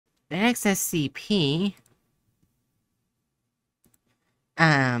The next SCP,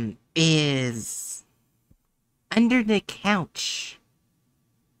 is under the couch.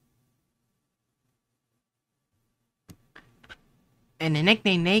 And the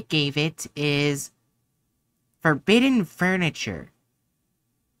nickname they gave it is Forbidden Furniture.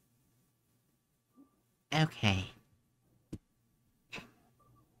 Okay.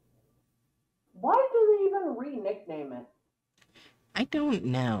 Why do they even re-nickname it? I don't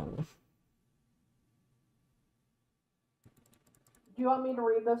know. Do you want me to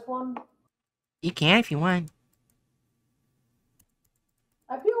read this one? You can if you want.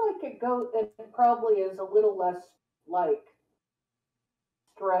 I feel like it probably is a little less, like,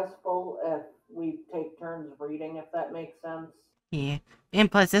 stressful if we take turns reading, if that makes sense. Yeah. And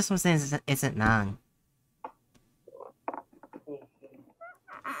plus, this one isn't long.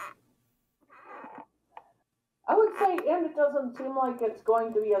 I would say, and it doesn't seem like it's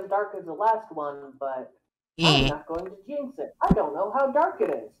going to be as dark as the last one, but I'm Yeah. not going to jinx it. I don't know how dark it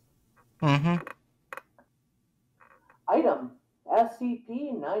is. Mm-hmm. Item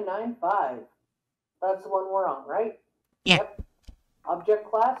SCP-995. That's the one we're on, right? Yeah. Yep. Object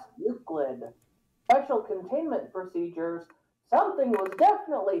class Euclid. Special containment procedures. Something was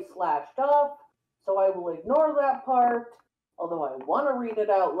definitely slashed off, so I will ignore that part. Although I want to read it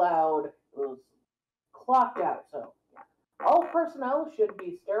out loud. It was clocked out, so. All personnel should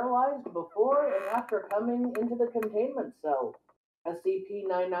be sterilized before and after coming into the containment cell.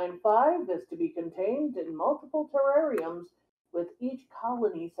 SCP-995 is to be contained in multiple terrariums with each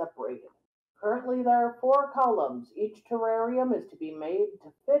colony separated. Currently, there are 4 columns. Each terrarium is to be made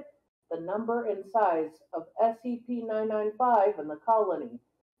to fit the number and size of SCP-995 in the colony.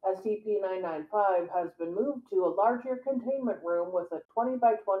 SCP-995 has been moved to a larger containment room with a 20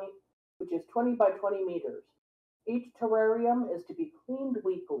 by 20, which is 20 by 20 meters. Each terrarium is to be cleaned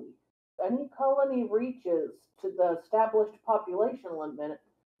weekly. If any colony reaches to the established population limit,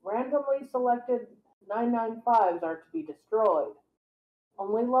 randomly selected 995s are to be destroyed.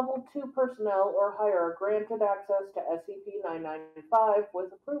 Only Level 2 personnel or higher are granted access to SCP-995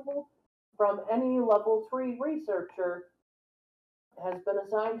 with approval from any Level 3 researcher has been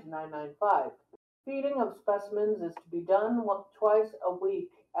assigned to 995. Feeding of specimens is to be done twice a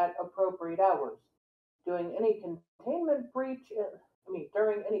week at appropriate hours. During any containment breach,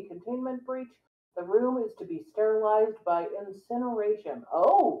 the room is to be sterilized by incineration.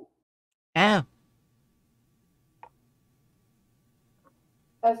 Oh, Oh.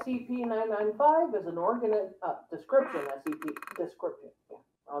 SCP-995 is an description.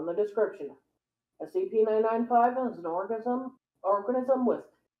 On the description. SCP-995 is an organism with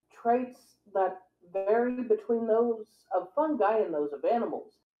traits that vary between those of fungi and those of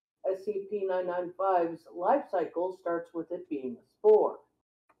animals. SCP-995's life cycle starts with it being a spore.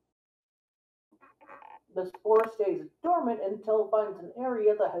 The spore stays dormant until it finds an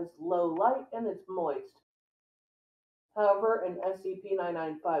area that has low light and is moist. However, an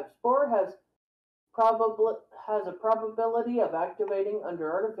SCP-995 spore has a probability of activating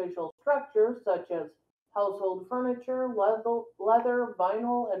under artificial structures such as household furniture, leather,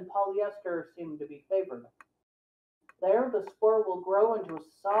 vinyl, and polyester seem to be favored. There, the spore will grow into a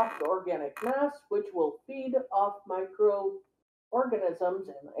soft organic mass which will feed off microorganisms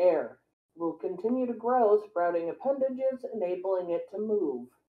in the air. It will continue to grow, sprouting appendages, enabling it to move.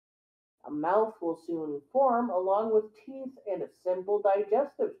 A mouth will soon form, along with teeth and a simple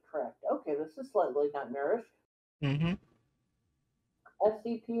digestive tract. Okay, this is slightly nightmarish. Mm-hmm.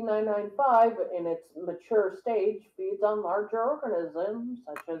 SCP-995, in its mature stage, feeds on larger organisms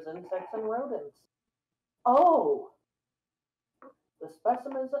such as insects and rodents. Oh! The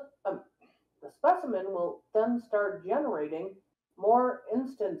specimen will then start generating more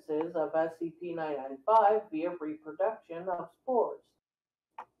instances of SCP-995 via reproduction of spores.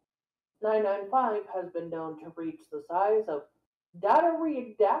 995 has been known to reach the size of data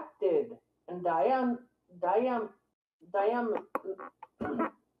redacted and I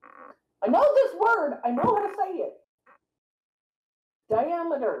know this word. I know how to say it.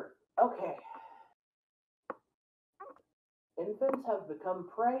 Diameter. Okay. Infants have become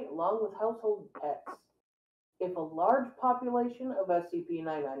prey along with household pets. If a large population of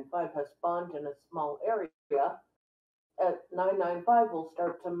SCP-995 has spawned in a small area, 995 will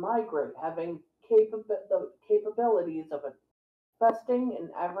start to migrate, having the capabilities of infesting an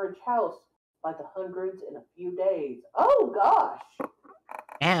average house by the hundreds in a few days. Oh gosh!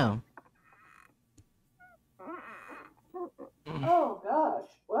 Oh. Oh gosh.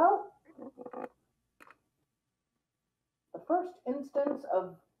 Well, the first instance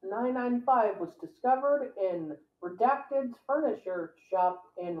of 995 was discovered in Redacted's furniture shop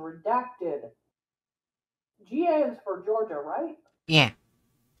in Redacted. GA is for Georgia, right? Yeah.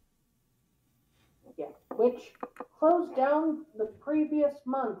 Yeah. Which closed down the previous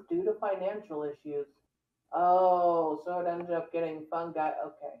month due to financial issues. Oh, so it ended up getting fungi.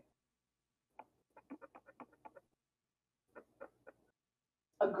 Okay.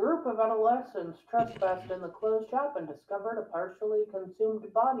 A group of adolescents trespassed in the closed shop and discovered a partially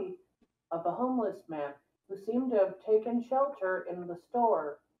consumed body of a homeless man who seemed to have taken shelter in the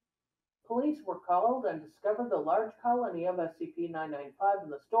store. Police were called and discovered the large colony of SCP-995 in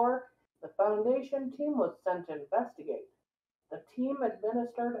the store. The Foundation team was sent to investigate. The team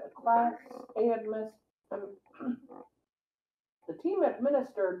administered Class A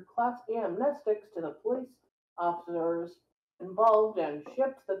amnestics to the police officers involved and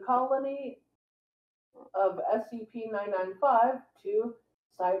shipped the colony of SCP-995 to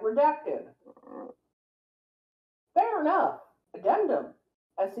Site Redacted. Fair enough. Addendum.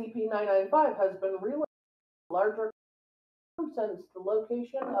 SCP-995 has been relocated to a larger since the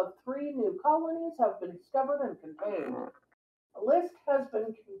location of 3 new colonies have been discovered and contained. A list has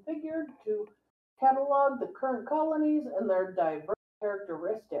been configured to catalog the current colonies and their diverse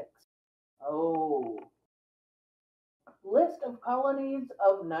characteristics. Oh. List of colonies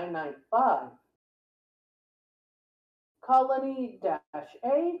of 995. Colony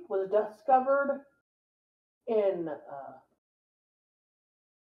 -A was discovered in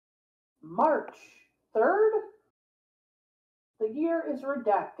March 3rd. The year is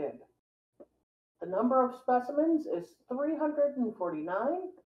redacted. The number of specimens is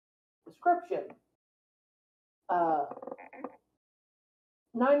 349. Description.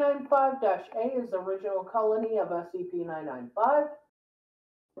 995-A is the original colony of SCP-995.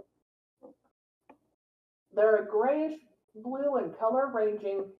 They're grayish blue in color,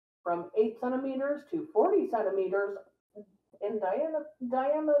 ranging from 8 centimeters to 40 centimeters in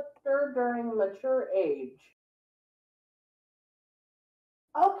diameter during mature age.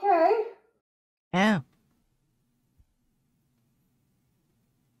 Okay. Oh.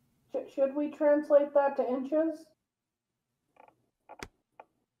 Should we translate that to inches?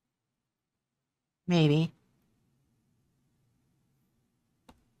 Maybe.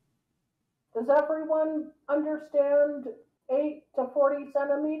 Does everyone understand 8 to 40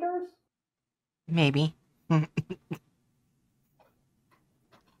 centimeters? Maybe.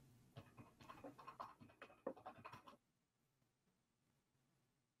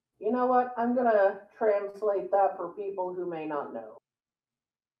 You know what? I'm going to translate that for people who may not know.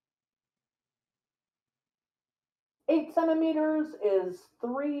 8 centimeters is a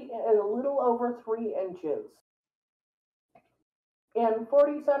little over 3 inches. And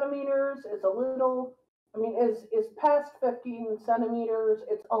 40 centimeters is is past 15 centimeters.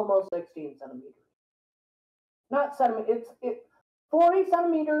 It's almost 16 centimeters. Not centimeters. 40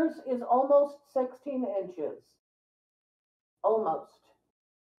 centimeters is almost 16 inches. Almost.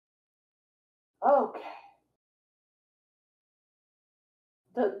 Okay.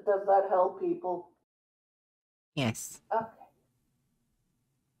 Does that help people? Yes. Okay.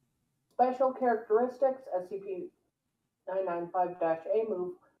 Special characteristics, SCP-995-A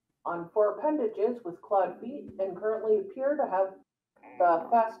move on 4 appendages with clawed feet and currently appear to have the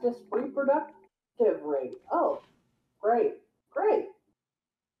fastest reproductive rate. Oh, great, great.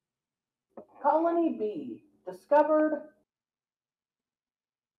 Colony B, discovered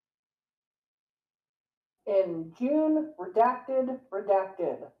in June, redacted.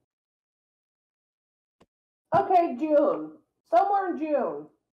 Okay, June. Somewhere in June.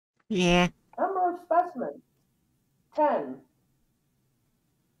 Yeah. Number of specimens, 10.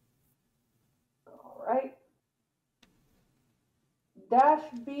 All right. Dash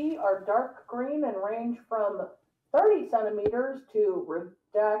B are dark green and range from 30 centimeters to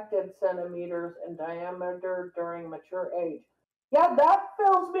redacted centimeters in diameter during mature age. Yeah, that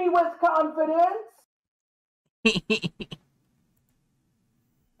fills me with confidence.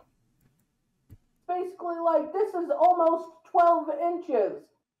 Basically, like, this is almost 12 inches.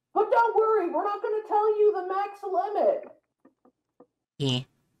 But don't worry, we're not going to tell you the max limit. Yeah.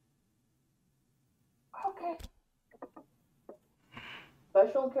 Okay.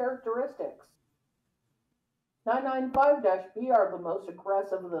 Special characteristics. 995-B are the most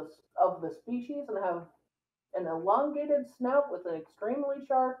aggressive of the species and have an elongated snout with an extremely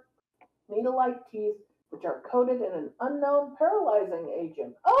sharp, needle-like teeth, which are coated in an unknown paralyzing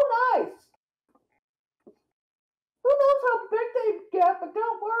agent. Oh, nice! Who knows how big they get, but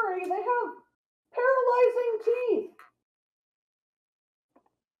don't worry, they have paralyzing teeth.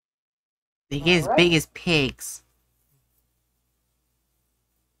 Big as pigs.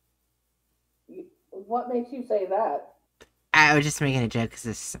 What makes you say that? I was just making a joke because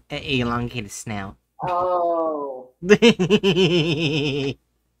it's an elongated snout. Oh. Now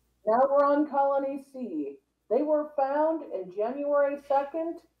we're on Colony C. They were found in January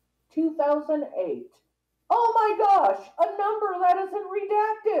 2nd, 2008. Oh my gosh, a number that isn't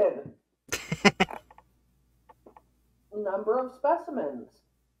redacted. Number of specimens,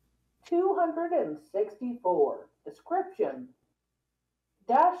 264. Description,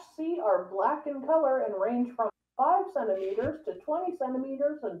 -C are black in color and range from 5 centimeters to 20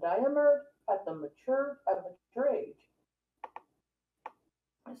 centimeters in diameter at the mature age.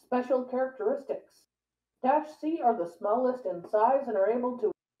 Special characteristics. -C are the smallest in size and are able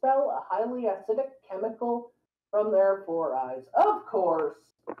to expel a highly acidic chemical from their 4 eyes. Of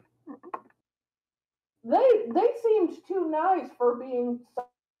course. They seemed too nice for being so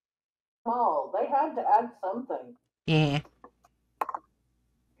small. They had to add something. Yeah.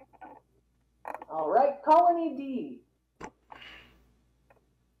 All right, Colony D.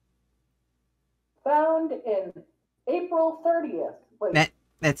 Found in April 30th. Wait,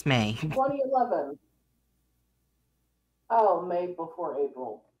 That's May. 2011. Oh, May before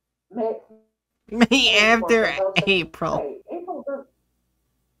April. May after April. April. Hey, April 30th.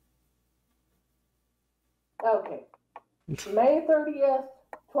 Okay. May 30th,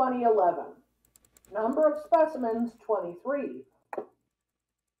 2011. Number of specimens, 23.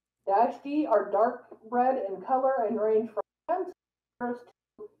 -D are dark red in color and range from 10 centimeters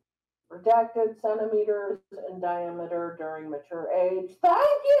to redacted centimeters in diameter during mature age.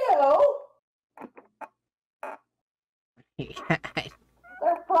 Thank you!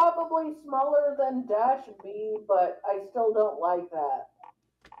 They're probably smaller than -B, but I still don't like that.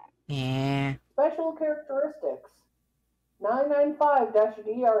 Yeah. Special characteristics.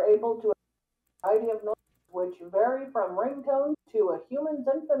 995-D are able to a variety of noises which vary from ringtones to a human's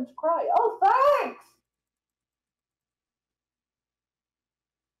infant's cry. Oh, thanks!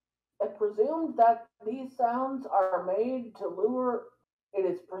 It is presumed that these sounds are made to lure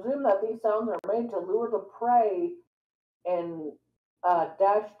the prey in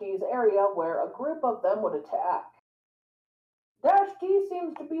 -D's area where a group of them would attack. -D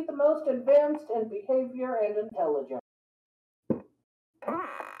seems to be the most advanced in behavior and intelligence.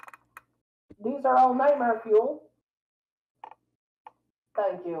 These are all nightmare fuel.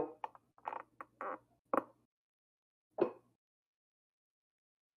 Thank you.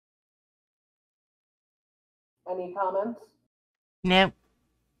 Any comments? Nope.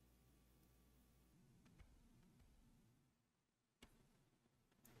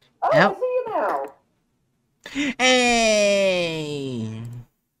 Oh, I see you now. Hey!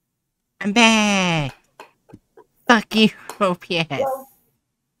 I'm back! Fuck you, OPS. Well,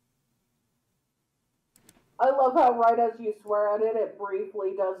 I love how right as you swear at it, it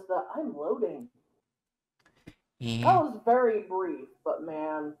briefly does the I'm loading. Yeah. That was very brief, but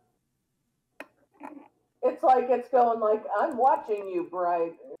man. It's like it's going like, I'm watching you,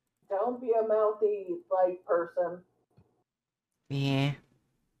 Bright. Don't be a mouthy, like, person. Yeah.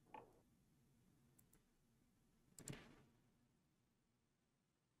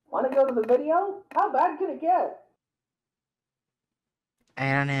 Want to go to the video? How bad can it get?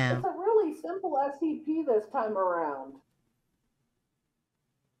 I don't know. It's a really simple SCP this time around.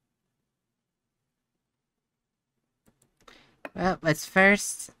 Well, let's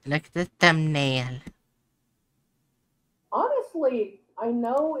first look at the thumbnail. Honestly, I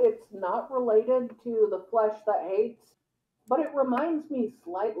know it's not related to the flesh that hates, but it reminds me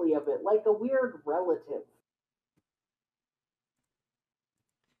slightly of it, like a weird relative.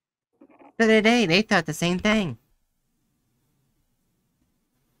 So today, they thought the same thing.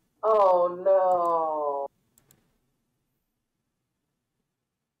 Oh no.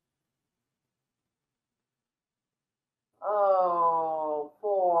 Oh,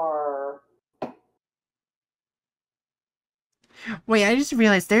 poor. Wait, I just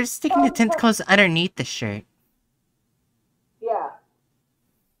realized they're sticking the tentacles underneath the shirt. Yeah.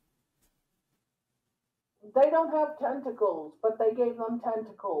 They don't have tentacles, but they gave them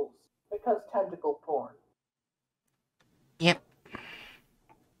tentacles because tentacle porn. Yep.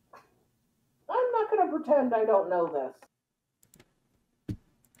 I'm not going to pretend I don't know this.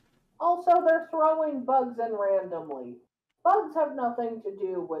 Also, they're throwing bugs in randomly. Bugs have nothing to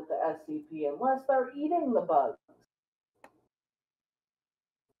do with the SCP unless they're eating the bugs.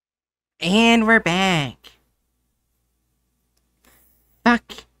 And we're back.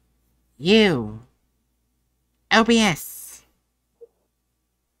 Fuck you. OBS.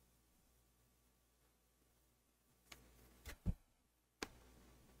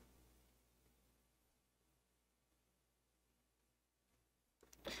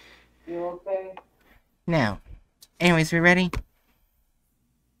 You okay? Now, anyways, we ready?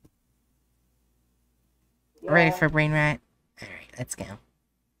 Yeah. Ready for brain rot? Alright, let's go.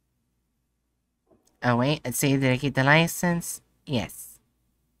 Oh wait, let's see, did I get the license? Yes.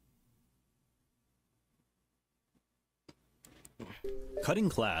 Cutting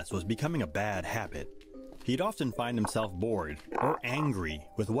class was becoming a bad habit. He'd often find himself bored or angry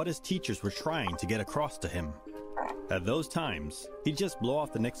with what his teachers were trying to get across to him. At those times, he'd just blow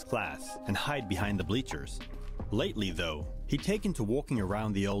off the next class and hide behind the bleachers. Lately, though, he'd taken to walking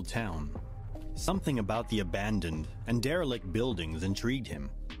around the old town. Something about the abandoned and derelict buildings intrigued him.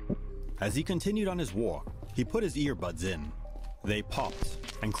 As he continued on his walk, he put his earbuds in. They popped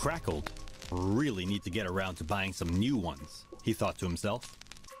and crackled. Really need to get around to buying some new ones, he thought to himself.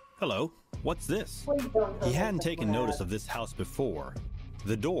 Hello, what's this? He hadn't taken notice of this house before.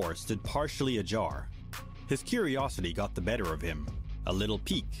 The door stood partially ajar. His curiosity got the better of him. A little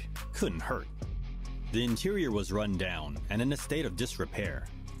peek couldn't hurt. The interior was run down and in a state of disrepair.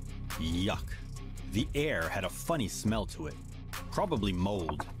 Yuck. The air had a funny smell to it. Probably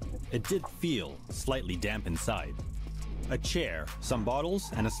mold. It did feel slightly damp inside. A chair, some bottles,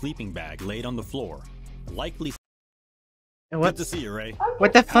 and a sleeping bag laid on the floor. Likely. What? Good to see you, Ray.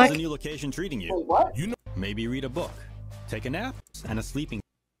 What the How's fuck? the new location treating you? Wait, what? Maybe read a book, take a nap, and a sleeping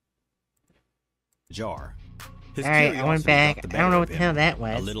jar. His Alright, I went curiosity back. got the I better don't know of what the him. hell that A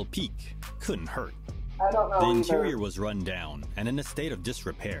was. little peek couldn't hurt. I don't know The either. interior was run down and in a state of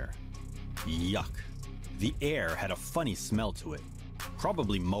disrepair. Yuck. The air had a funny smell to it.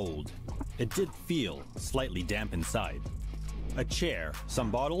 Probably mold. It did feel slightly damp inside. A chair, some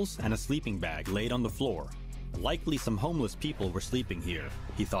bottles, and a sleeping bag laid on the floor. Likely some homeless people were sleeping here,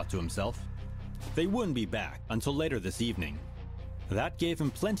 he thought to himself. They wouldn't be back until later this evening. That gave him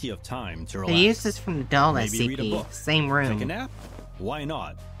plenty of time to relax. They used this from the doll Maybe read a SCP. book. Same Take a room. nap? Why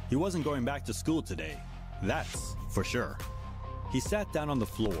not? He wasn't going back to school today. That's for sure. He sat down on the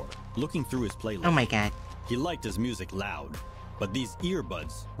floor, looking through his playlist. Oh my god. He liked his music loud, but these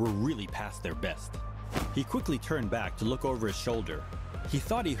earbuds were really past their best. He quickly turned back to look over his shoulder. He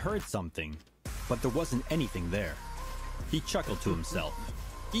thought he heard something, but there wasn't anything there. He chuckled to himself.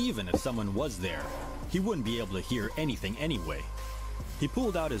 Even if someone was there, he wouldn't be able to hear anything anyway. He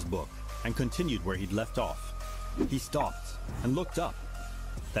pulled out his book and continued where he'd left off. He stopped and looked up.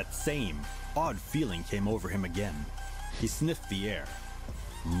 That same odd feeling came over him again. He sniffed the air.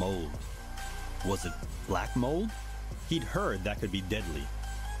 Mold. Was it black mold? He'd heard that could be deadly.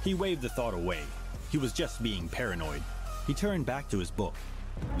 He waved the thought away. He was just being paranoid. He turned back to his book.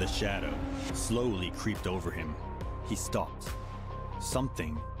 The shadow slowly creeped over him. He stopped.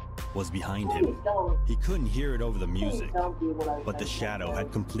 Something was behind Please him. don't. He couldn't hear it over the Please music, don't do what I but the said. shadow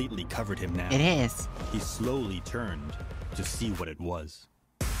had completely covered him now. It is. He slowly turned to see what it was.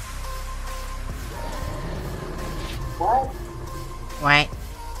 What? What?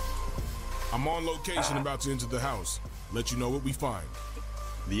 I'm on location about to enter the house. Let you know what we find.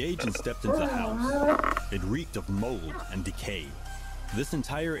 The agent stepped into the house. It reeked of mold and decay. This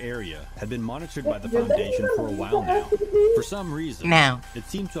entire area had been monitored by the Foundation for a while now. For some reason, Now. it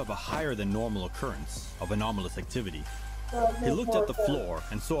seemed to have a higher than normal occurrence of anomalous activity. He looked at the floor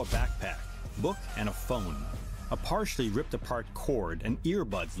and saw a backpack, book, and a phone. A partially ripped apart cord and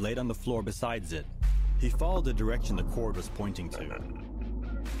earbuds laid on the floor besides it. He followed the direction the cord was pointing to.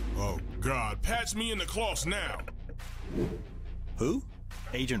 Oh, God. Patch me in the cloths now. Who?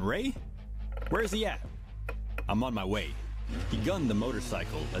 Agent Ray? Where's he at? I'm on my way. He gunned the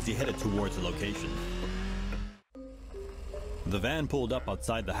motorcycle as he headed towards the location. The van pulled up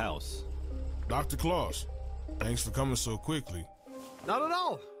outside the house. Dr. Claus, thanks for coming so quickly. Not at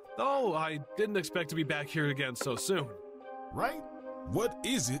all. No, I didn't expect to be back here again so soon. Right? What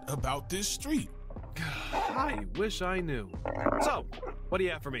is it about this street? I wish I knew. So, what do you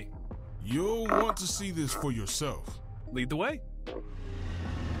have for me? You'll want to see this for yourself. Lead the way.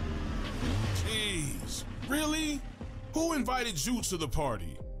 Jeez, really? Who invited you to the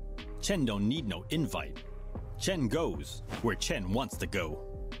party? Chen don't need no invite. Chen goes where Chen wants to go.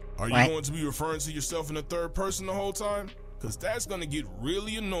 Are you What? going to be referring to yourself in the third person the whole time? Because that's going to get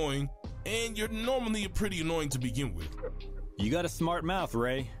really annoying, and you're normally pretty annoying to begin with. You got a smart mouth,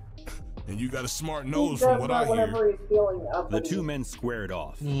 Ray. And you got a smart He nose does from what that I whenever hear. he's feeling The uppity. two men squared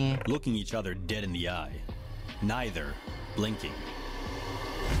off, Yeah. looking each other dead in the eye. Neither blinking.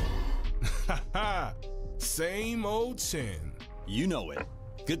 Haha, same old Chen. You know it.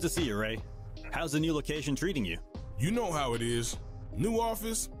 Good to see you, Ray. How's the new location treating you? You know how it is. New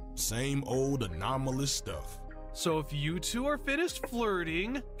office, same old anomalous stuff. So if you two are finished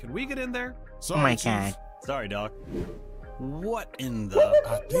flirting, can we get in there? Sorry, Oh my Chief. god. Sorry, Doc. What in the...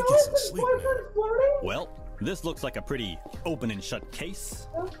 I think it's a sleep. Boyfriend's flirting? Well, this looks like a pretty open and shut case.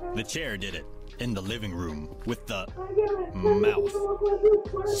 The chair did it in the living room with the mouse.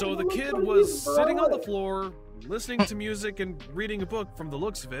 So the kid was sitting on the floor, listening to music and reading a book from the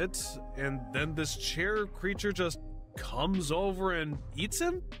looks of it, and then this chair creature just comes over and eats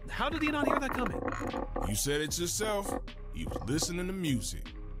him? How did he not hear that coming? You said it yourself. He was listening to music.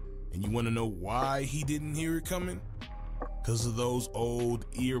 And you want to know why he didn't hear it coming? Because of those old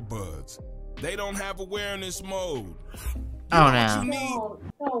earbuds. They don't have awareness mode. Oh What no. you need?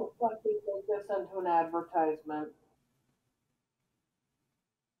 Don't fucking make this into an advertisement.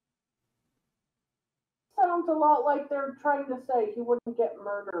 Sounds a lot like they're trying to say he wouldn't get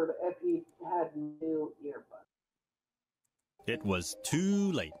murdered if he had new earbuds. It was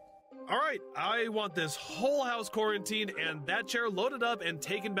too late. All right, I want this whole house quarantined and that chair loaded up and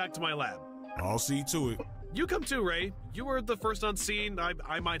taken back to my lab. I'll see to it. You come too, Ray. You were the first on scene.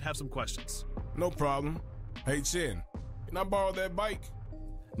 I might have some questions. No problem. Hey, Chin, can I borrow that bike?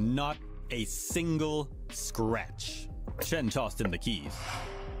 Not a single scratch. Chen tossed in the keys.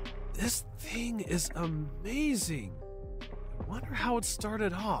 This thing is amazing. I wonder how it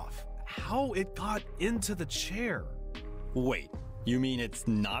started off. How it got into the chair. Wait, you mean it's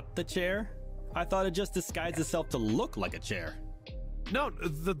not the chair? I thought it just disguised itself to look like a chair. No,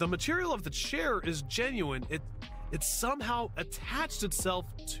 the material of the chair is genuine. It somehow attached itself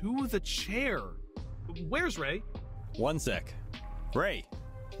to the chair. Where's Ray? One sec. Ray,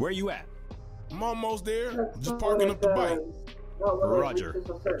 where you at? I'm almost there. Just parking up the bike. Roger.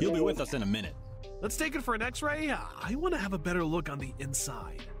 He'll be with us in a minute. Let's take it for an x-ray. I want to have a better look on the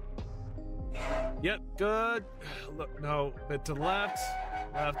inside. Yep, good. Look, no, bit to the left.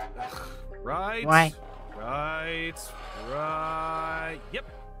 Left. Right. Why? Right. Yep,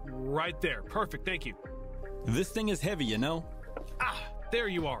 right there. Perfect, thank you. This thing is heavy, you know? Ah, there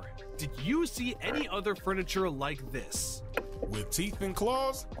you are. Did you see any other furniture like this? With teeth and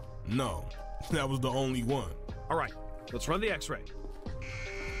claws? No, that was the only one. All right, let's run the x-ray.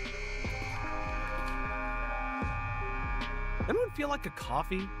 Anyone feel like a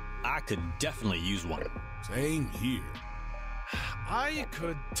coffee? I could definitely use one. Same here. I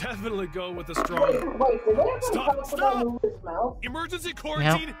could definitely go with a strong... Wait, did they ever Stop, talk about stop! Louis' mouth? Emergency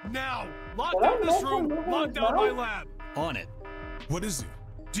quarantine now! Lock Did down I this mention room, moving lock his down my mouth? lab. On it. What is it?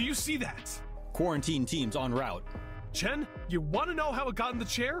 Do you see that? Quarantine teams en route. Chen, you want to know how it got in the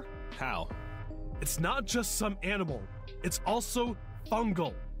chair? How? It's not just some animal. It's also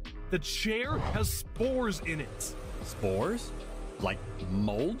fungal. The chair has spores in it. Spores? Like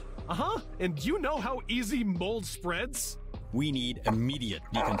mold? Uh-huh. And you know how easy mold spreads? We need immediate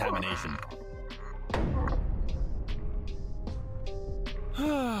decontamination.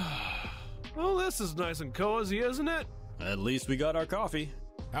 Well, this is nice and cozy, isn't it? At least we got our coffee.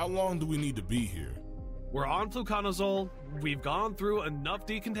 How long do we need to be here? We're on fluconazole. We've gone through enough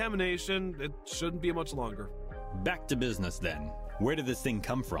decontamination. It shouldn't be much longer. Back to business then. Where did this thing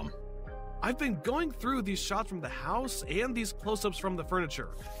come from? I've been going through these shots from the house and these close-ups from the furniture.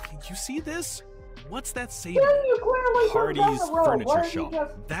 You see this? What's that say? Then you clearly Hardy's moved down the road. Furniture Why are you Shop.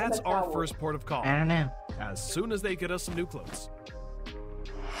 just That's in the our tower? first port of call. I don't know. As soon as they get us some new clothes.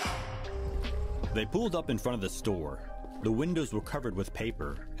 They pulled up in front of the store. The windows were covered with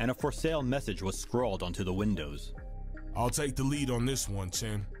paper, and a for sale message was scrawled onto the windows. I'll take the lead on this one,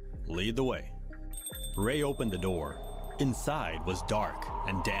 Chen. Lead the way. Ray opened the door. Inside was dark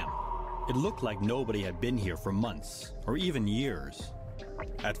and damp. It looked like nobody had been here for months, or even years.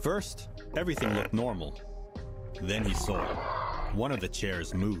 At first, everything looked normal. Then he saw one of the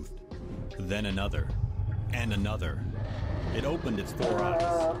chairs moved. Then another, and another. It opened its four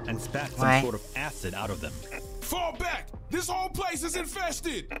eyes and spat some Why? sort of acid out of them. Fall back! This whole place is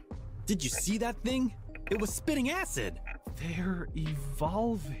infested! Did you see that thing? It was spitting acid. They're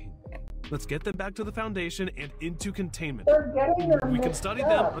evolving. Let's get them back to the Foundation and into containment. They're getting them We can mixed study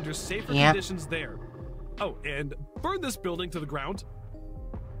them up. under safer Yep. conditions there. Oh, and burn this building to the ground.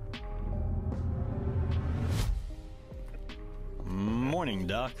 Morning,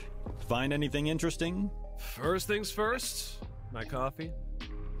 Doc. Find anything interesting? First things first, my coffee.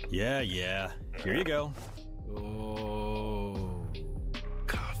 Yeah. Here you go. Oh,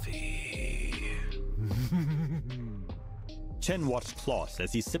 coffee. Chen watched Klaus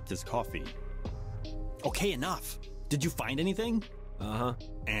as he sipped his coffee. Okay, enough. Did you find anything? Uh-huh.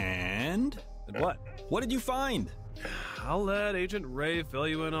 And? And what? What did you find? I'll let Agent Ray fill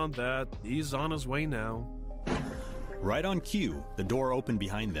you in on that. He's on his way now. Right on cue, the door opened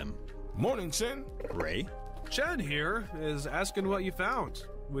behind them. Morning, Chen. Ray? Chen here is asking what you found.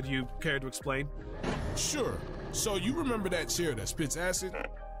 Would you care to explain? Sure. So you remember that chair that spits acid?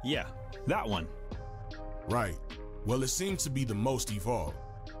 Yeah, that one. Right. Well, it seems to be the most evolved.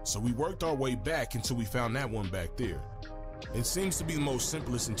 So we worked our way back until we found that one back there. It seems to be the most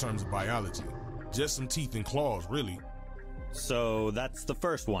simplest in terms of biology. Just some teeth and claws, really. So that's the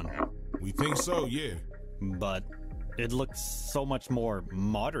first one. We think so, yeah. But it looks so much more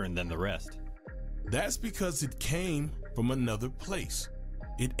modern than the rest. That's because it came from another place.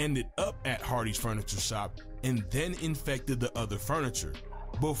 It ended up at Hardy's furniture shop and then infected the other furniture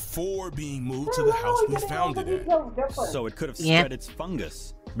before being moved to the house we found it at. So it could have spread its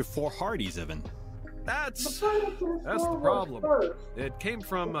fungus before Hardy's even. That's the problem. It came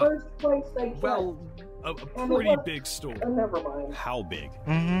from, well, a pretty big store. Never mind. How big?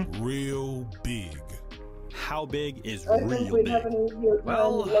 Real big. How big is I think real we'd have an big? easier time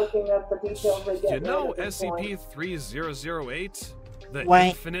Well, looking at the details they get You know at this point. SCP-3008? The What?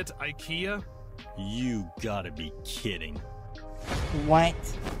 Infinite IKEA? You gotta be kidding. What?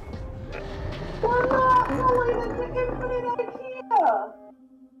 We're not related to Infinite IKEA!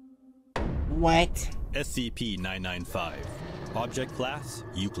 What? SCP-995. Object Class,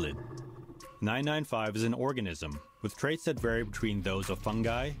 Euclid. 995 is an organism, with traits that vary between those of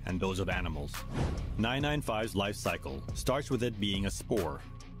fungi and those of animals. 995's life cycle starts with it being a spore.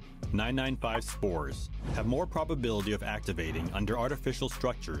 995 spores have more probability of activating under artificial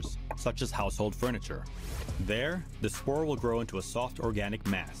structures, such as household furniture. There, the spore will grow into a soft organic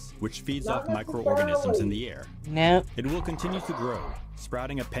mass, which feeds off microorganisms in the air. Nope. It will continue to grow,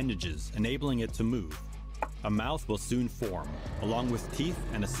 sprouting appendages, enabling it to move. A mouth will soon form, along with teeth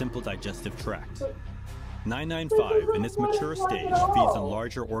and a simple digestive tract. 995, in its mature stage, feeds on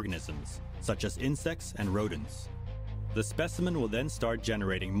larger organisms, such as insects and rodents. The specimen will then start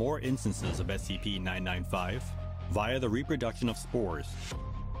generating more instances of SCP-995 via the reproduction of spores.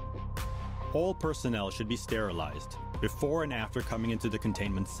 All personnel should be sterilized before and after coming into the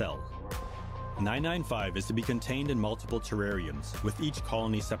containment cell. 995 is to be contained in multiple terrariums, with each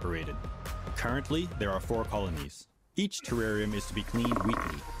colony separated. Currently, there are 4 colonies. Each terrarium is to be cleaned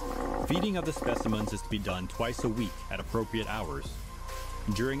weekly. Feeding of the specimens is to be done twice a week at appropriate hours.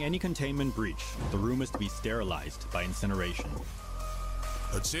 During any containment breach, the room is to be sterilized by incineration.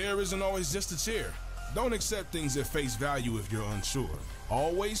 A chair isn't always just a chair. Don't accept things at face value if you're unsure.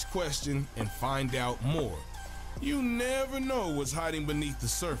 Always question and find out more. You never know what's hiding beneath the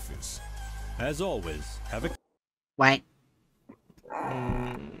surface. As always, have a... What?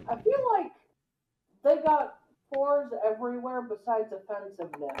 I feel like they got spores everywhere besides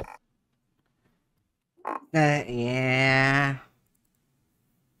offensiveness. Yeah.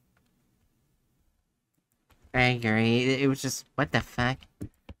 I agree. It was just, what the fuck?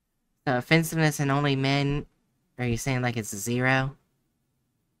 Offensiveness and only men? Are you saying like it's a 0?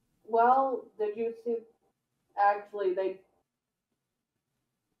 Well, did you see? Actually,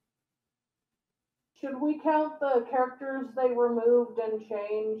 should we count the characters they removed and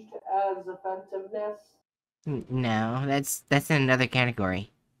changed as offensiveness? No, that's in another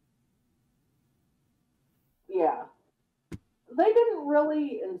category. Yeah. They didn't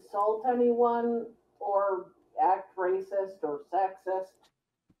really insult anyone or act racist or sexist.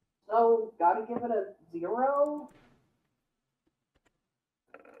 So, gotta give it a 0.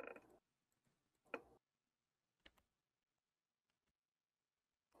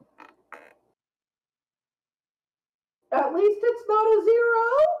 At least it's not a 0.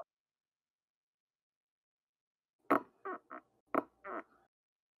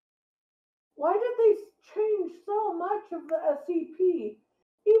 Why did they change so much of the SCP,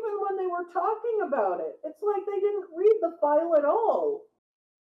 even when they were talking about it? It's like they didn't read the file at all.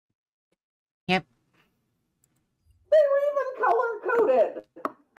 Yep. They were even color-coded.